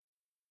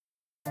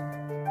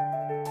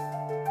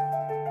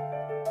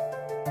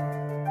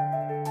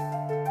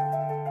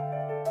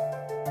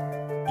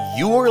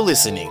You are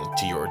listening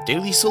to your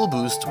Daily Soul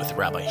Boost with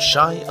Rabbi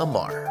Shai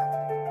Amar.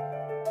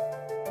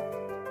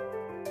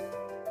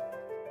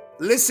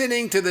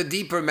 Listening to the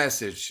deeper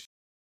message.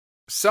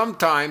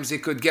 Sometimes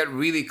it could get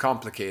really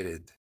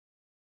complicated.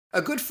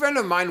 A good friend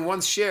of mine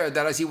once shared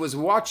that as he was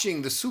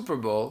watching the Super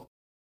Bowl,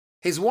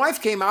 his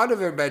wife came out of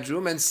her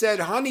bedroom and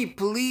said, "Honey,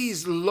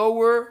 please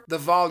lower the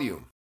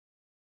volume."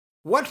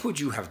 What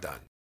would you have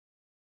done?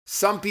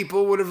 Some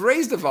people would have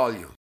raised the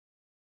volume.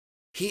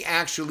 He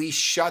actually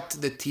shut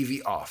the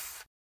TV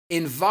off,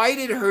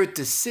 invited her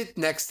to sit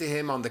next to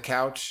him on the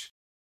couch,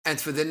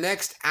 and for the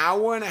next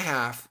hour and a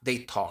half, they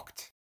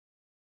talked.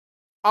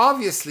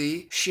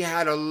 Obviously, she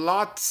had a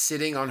lot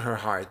sitting on her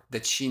heart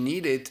that she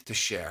needed to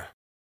share.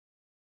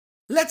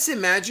 Let's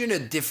imagine a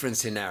different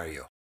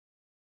scenario.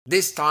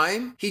 This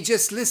time, he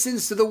just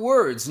listens to the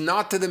words,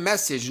 not to the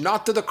message,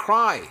 not to the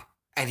cry,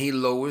 and he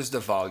lowers the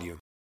volume.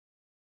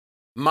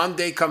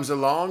 Monday comes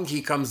along,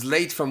 he comes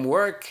late from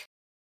work,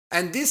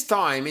 and this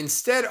time,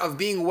 instead of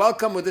being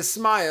welcomed with a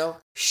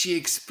smile, she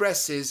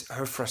expresses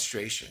her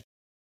frustration.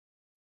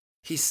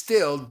 He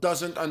still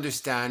doesn't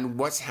understand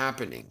what's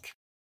happening.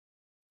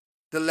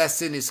 The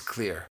lesson is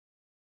clear.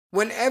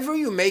 Whenever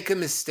you make a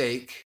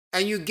mistake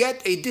and you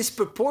get a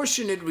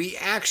disproportionate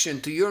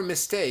reaction to your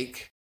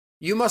mistake,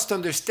 you must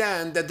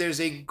understand that there's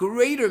a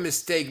greater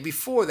mistake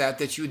before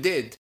that you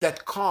did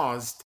that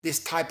caused this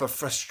type of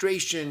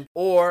frustration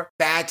or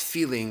bad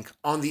feeling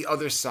on the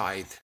other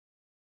side.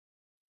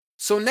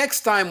 So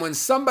next time when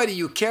somebody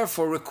you care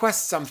for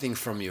requests something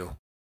from you,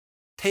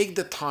 take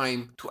the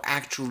time to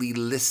actually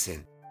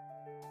listen.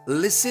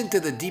 Listen to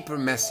the deeper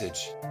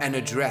message and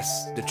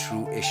address the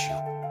true issue.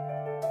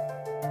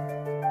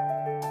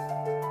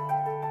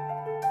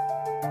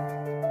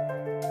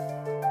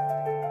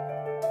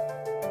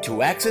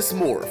 To access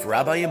more of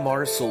Rabbi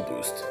Amar's Soul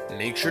Boost,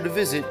 make sure to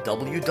visit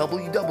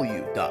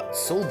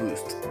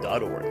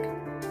www.soulboost.org.